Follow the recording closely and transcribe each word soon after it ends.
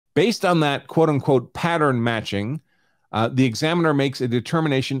Based on that quote-unquote pattern matching, the examiner makes a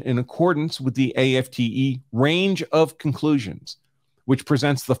determination in accordance with the AFTE range of conclusions, which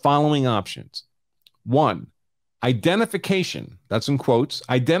presents the following options. 1, identification, that's in quotes,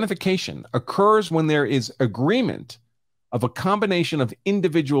 identification occurs when there is agreement of a combination of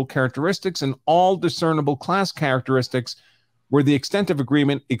individual characteristics and all discernible class characteristics where the extent of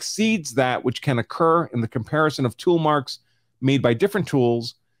agreement exceeds that which can occur in the comparison of tool marks made by different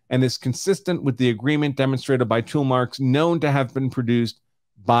tools and is consistent with the agreement demonstrated by tool marks known to have been produced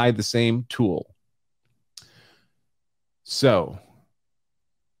by the same tool. So,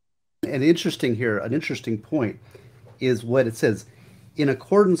 an interesting point is what it says, in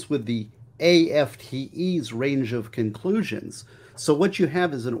accordance with the AFTE's range of conclusions. So what you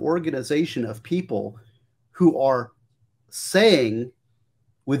have is an organization of people who are saying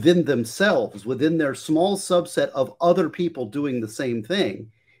within themselves, within their small subset of other people doing the same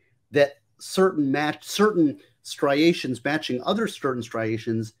thing, that certain striations matching other certain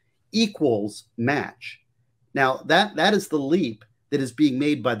striations equals match. Now, that is the leap that is being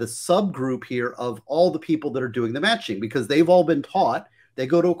made by the subgroup here of all the people that are doing the matching, because they've all been taught. They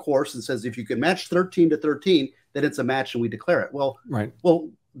go to a course and says, if you can match 13 to 13, then it's a match and we declare it. Well, right. Well,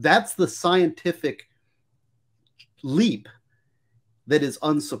 that's the scientific leap that is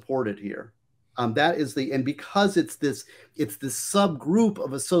unsupported here. That is and because it's this subgroup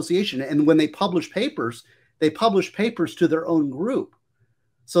of association. And when they publish papers to their own group.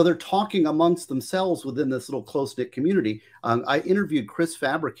 So they're talking amongst themselves within this little close-knit community. I interviewed Chris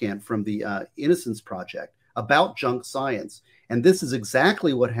Fabricant from the Innocence Project about junk science. And this is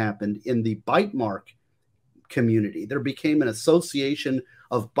exactly what happened in the bite mark community. There became an association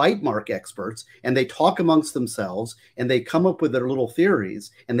of bite mark experts, and they talk amongst themselves, and they come up with their little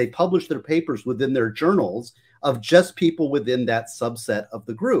theories, and they publish their papers within their journals of just people within that subset of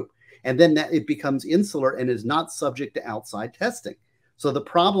the group. And then it becomes insular and is not subject to outside testing. So the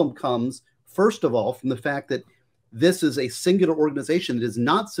problem comes, first of all, from the fact that this is a singular organization that is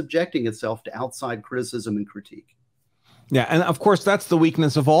not subjecting itself to outside criticism and critique. Yeah, and of course, that's the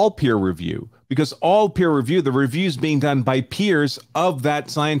weakness of all peer review, because all peer review, the reviews being done by peers of that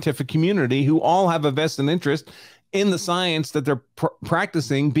scientific community who all have a vested interest in the science that they're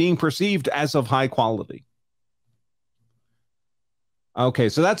practicing being perceived as of high quality. Okay,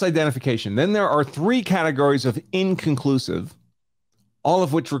 so that's identification. Then there are 3 categories of inconclusive, all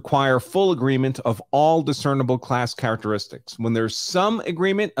of which require full agreement of all discernible class characteristics. When there's some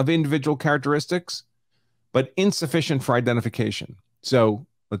agreement of individual characteristics, but insufficient for identification. So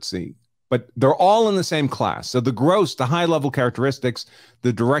let's see, but they're all in the same class. So the gross, the high-level characteristics,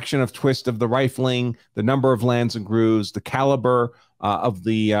 the direction of twist of the rifling, the number of lands and grooves, the caliber of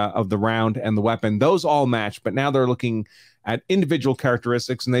the round and the weapon, those all match. But now they're looking at individual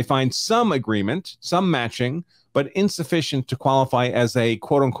characteristics, and they find some agreement, some matching, but insufficient to qualify as a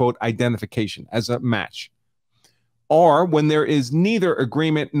quote-unquote identification, as a match. Or when there is neither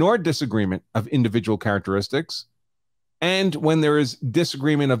agreement nor disagreement of individual characteristics, and when there is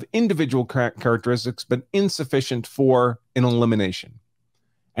disagreement of individual characteristics, but insufficient for an elimination.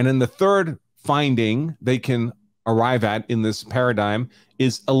 And then the third finding they can arrive at in this paradigm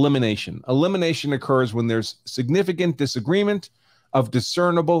is elimination. Elimination occurs when there's significant disagreement of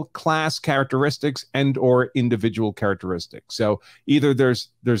discernible class characteristics and or individual characteristics. So either there's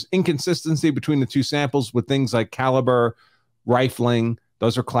inconsistency between the 2 samples with things like caliber, rifling,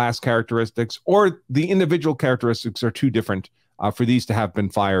 those are class characteristics, or the individual characteristics are too different for these to have been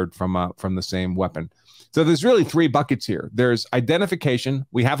fired from the same weapon. So there's really 3 buckets here. There's identification,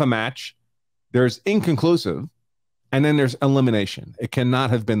 we have a match, there's inconclusive, and then there's elimination. It cannot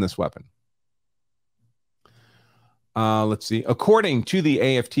have been this weapon. Let's see. According to the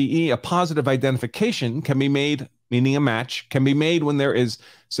AFTE, a positive identification can be made, meaning a match, can be made when there is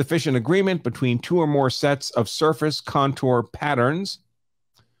sufficient agreement between 2 or more sets of surface contour patterns.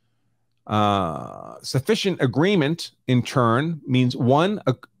 Sufficient agreement, in turn, means 1,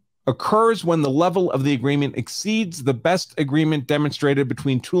 occurs when the level of the agreement exceeds the best agreement demonstrated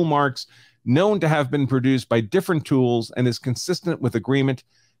between tool marks known to have been produced by different tools and is consistent with agreement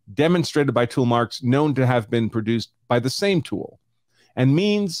demonstrated by tool marks known to have been produced by the same tool. And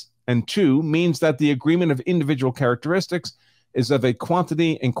 2 means that the agreement of individual characteristics is of a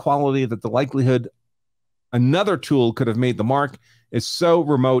quantity and quality that the likelihood another tool could have made the mark is so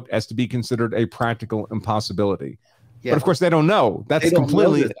remote as to be considered a practical impossibility. Yeah. But of course they don't know. That's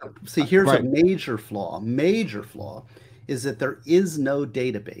completely... See, here's right. A major flaw is that there is no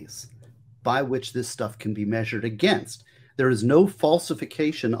database by which this stuff can be measured against. There is no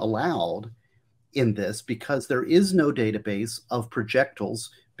falsification allowed in this because there is no database of projectiles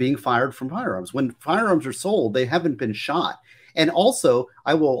being fired from firearms. When firearms are sold, they haven't been shot. And also,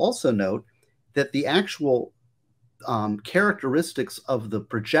 I will also note that the actual characteristics of the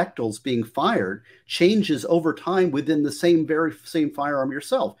projectiles being fired changes over time within the very same firearm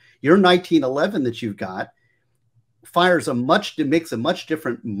yourself. Your 1911 that you've got makes a much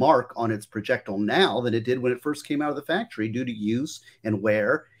different mark on its projectile now than it did when it first came out of the factory, due to use and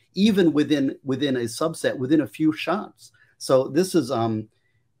wear, even within a subset, within a few shots. So this is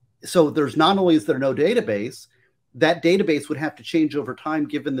so there's not only is there no database, that database would have to change over time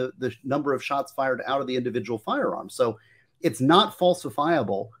given the number of shots fired out of the individual firearm. So it's not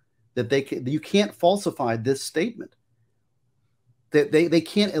falsifiable. You can't falsify this statement. They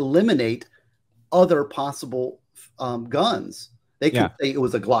can't eliminate other possible guns. They can say it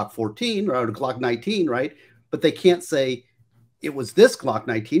was a Glock 14 or a Glock 19, right? But they can't say it was this Glock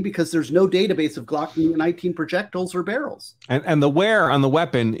 19 because there's no database of Glock 19 projectiles or barrels. And the wear on the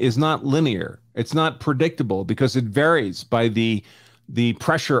weapon is not linear. It's not predictable because it varies by the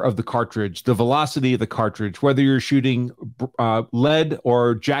pressure of the cartridge, the velocity of the cartridge, whether you're shooting lead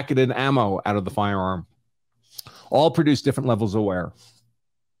or jacketed ammo out of the firearm. All produce different levels of wear.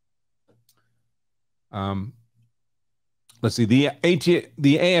 Let's see. The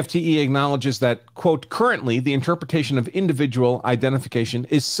AFTE acknowledges that, quote, currently the interpretation of individual identification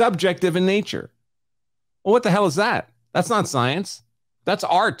is subjective in nature. Well, what the hell is that? That's not science. That's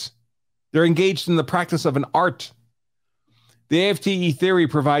art. They're engaged in the practice of an art. The AFTE theory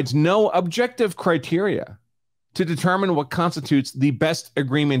provides no objective criteria to determine what constitutes the best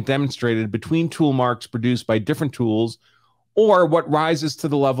agreement demonstrated between tool marks produced by different tools, or what rises to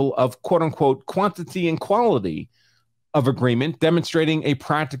the level of, quote unquote, quantity and quality of agreement, demonstrating a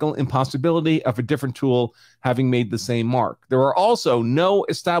practical impossibility of a different tool having made the same mark. There are also no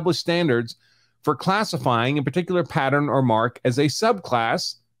established standards for classifying a particular pattern or mark as a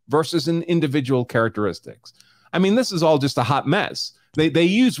subclass versus an individual characteristics. I mean, this is all just a hot mess. They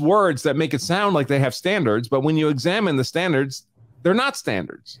use words that make it sound like they have standards, but when you examine the standards, they're not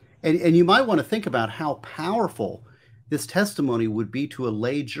standards. And you might want to think about how powerful this testimony would be to a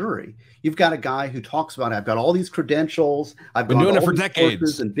lay jury. You've got a guy who talks about, I've got all these credentials, I've been doing it for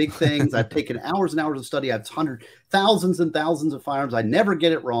decades and big things, I've taken hours and hours of study, I've thousands and thousands of firearms, I never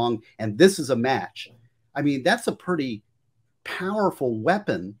get it wrong, and this is a match. I mean, that's a pretty powerful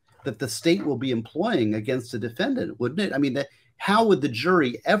weapon that the state will be employing against a defendant, wouldn't it? I mean, how would the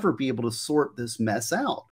jury ever be able to sort this mess out?